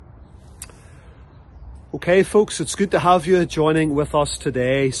Okay folks, it's good to have you joining with us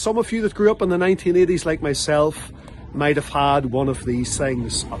today. Some of you that grew up in the 1980s like myself might have had one of these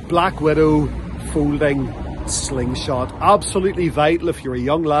things. A Black Widow folding slingshot. Absolutely vital if you're a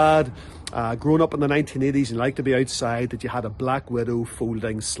young lad growing up in the 1980s and like to be outside, that you had a Black Widow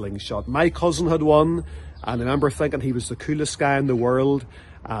folding slingshot. My cousin had one, and I remember thinking he was the coolest guy in the world,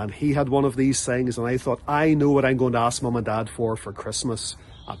 and he had one of these things, and I thought, I know what I'm going to ask Mum and Dad for Christmas.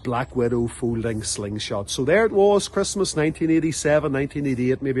 A Black Widow folding slingshot. So there it was, Christmas 1987,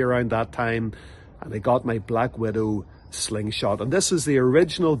 1988, maybe around that time, and I got my Black Widow slingshot. And this is the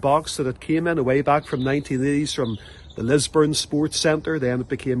original box that it came in way back from 1980s from the Lisburn Sports Centre. Then it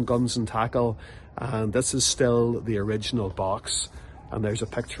became Guns and Tackle, and this is still the original box. And there's a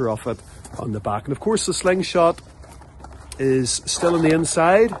picture of it on the back. And of course the slingshot is still on the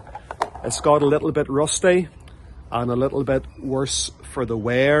inside. It's got a little bit rusty and a little bit worse for the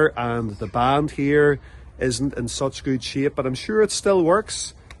wear, and the band here isn't in such good shape, but I'm sure it still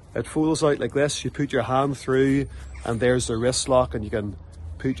works. It folds out like this. You put your hand through and there's the wrist lock, and you can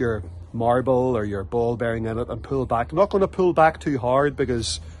put your marble or your ball bearing in it and pull back. I'm not going to pull back too hard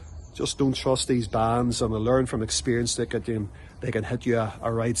because just don't trust these bands, and I learned from experience that they can hit you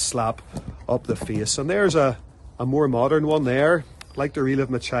a right slap up the face. And there's a more modern one there. I'd like to relive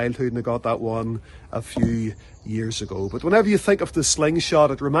my childhood, and I got that one a few years ago. But whenever you think of the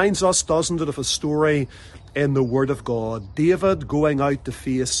slingshot, it reminds us, doesn't it, of a story in the Word of God. David going out to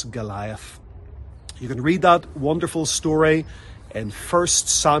face Goliath. You can read that wonderful story in 1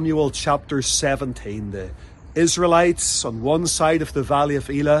 Samuel chapter 17. The Israelites on one side of the valley of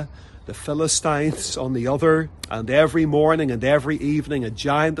Elah, the Philistines on the other, and every morning and every evening a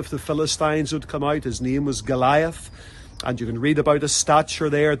giant of the Philistines would come out. His name was Goliath. And you can read about his stature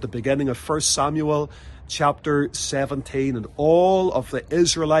there at the beginning of 1 Samuel chapter 17. And all of the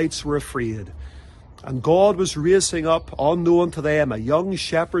Israelites were afraid. And God was raising up, unknown to them, a young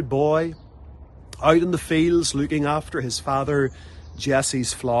shepherd boy out in the fields looking after his father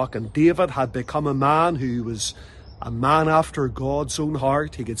Jesse's flock. And David had become a man who was a man after God's own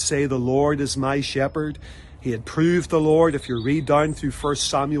heart. He could say, the Lord is my shepherd. He had proved the Lord. If you read down through 1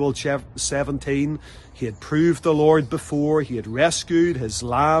 Samuel 17, he had proved the Lord before. He had rescued his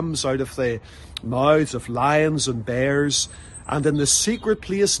lambs out of the mouths of lions and bears. And in the secret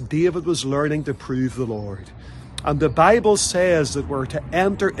place, David was learning to prove the Lord. And the Bible says that we're to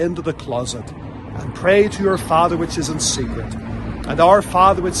enter into the closet and pray to our Father which is in secret. And our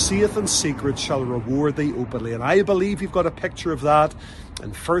Father which seeth in secret shall reward thee openly. And I believe you've got a picture of that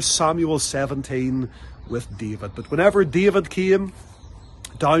in 1 Samuel 17 with David. But whenever David came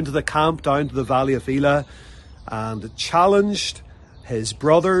down to the camp, down to the valley of Elah, and challenged his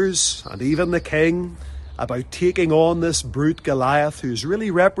brothers and even the king about taking on this brute Goliath, who's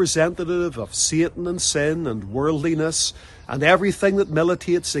really representative of Satan and sin and worldliness and everything that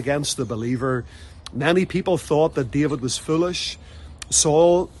militates against the believer, many people thought that David was foolish.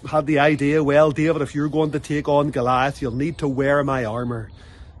 Saul had the idea, well, David, if you're going to take on Goliath, you'll need to wear my armour.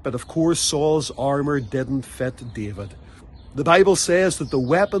 But of course, Saul's armour didn't fit David. The Bible says that the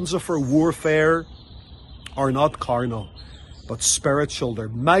weapons of our warfare are not carnal, but spiritual. They're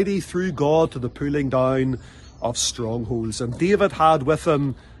mighty through God to the pulling down of strongholds. And David had with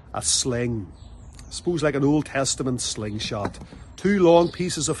him a sling, I suppose like an Old Testament slingshot. Two long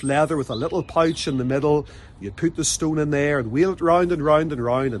pieces of leather with a little pouch in the middle. You'd put the stone in there and wheel it round and round and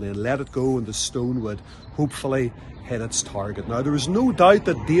round, and then let it go, and the stone would hopefully hit its target. Now, there was no doubt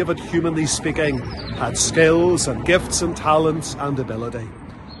that David, humanly speaking, had skills and gifts and talents and ability.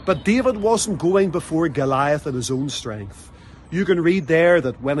 But David wasn't going before Goliath in his own strength. You can read there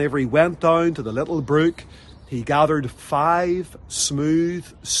that whenever he went down to the little brook, he gathered 5 smooth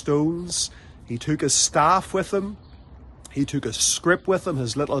stones. He took his staff with him. He took his scrip with him,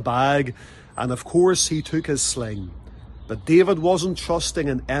 his little bag, and of course he took his sling. But David wasn't trusting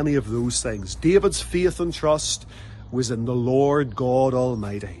in any of those things. David's faith and trust was in the Lord God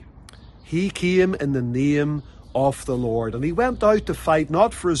Almighty. He came in the name of the Lord, and he went out to fight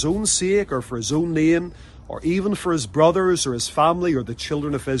not for his own sake or for his own name or even for his brothers or his family or the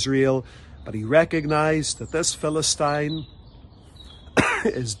children of Israel, but he recognized that this Philistine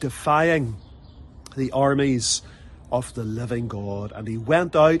is defying the armies of the living God. And he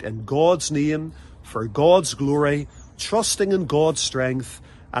went out in God's name for God's glory, trusting in God's strength,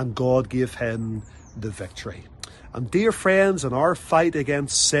 and God gave him the victory. And dear friends, in our fight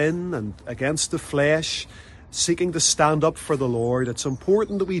against sin and against the flesh, seeking to stand up for the Lord, it's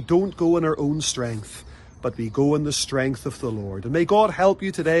important that we don't go in our own strength, but we go in the strength of the Lord. And may God help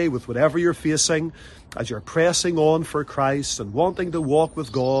you today with whatever you're facing as you're pressing on for Christ and wanting to walk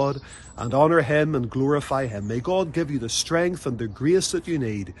with God and honour Him and glorify Him. May God give you the strength and the grace that you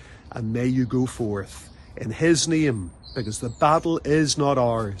need, and may you go forth in His name, because the battle is not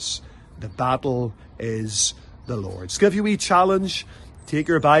ours. The battle is the Lord's. Give you a challenge. Take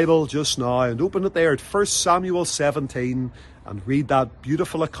your Bible just now and open it there at 1 Samuel 17 and read that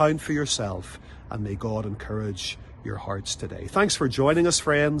beautiful account for yourself. And may God encourage your hearts today. Thanks for joining us,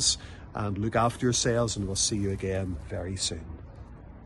 friends, and look after yourselves, and we'll see you again very soon.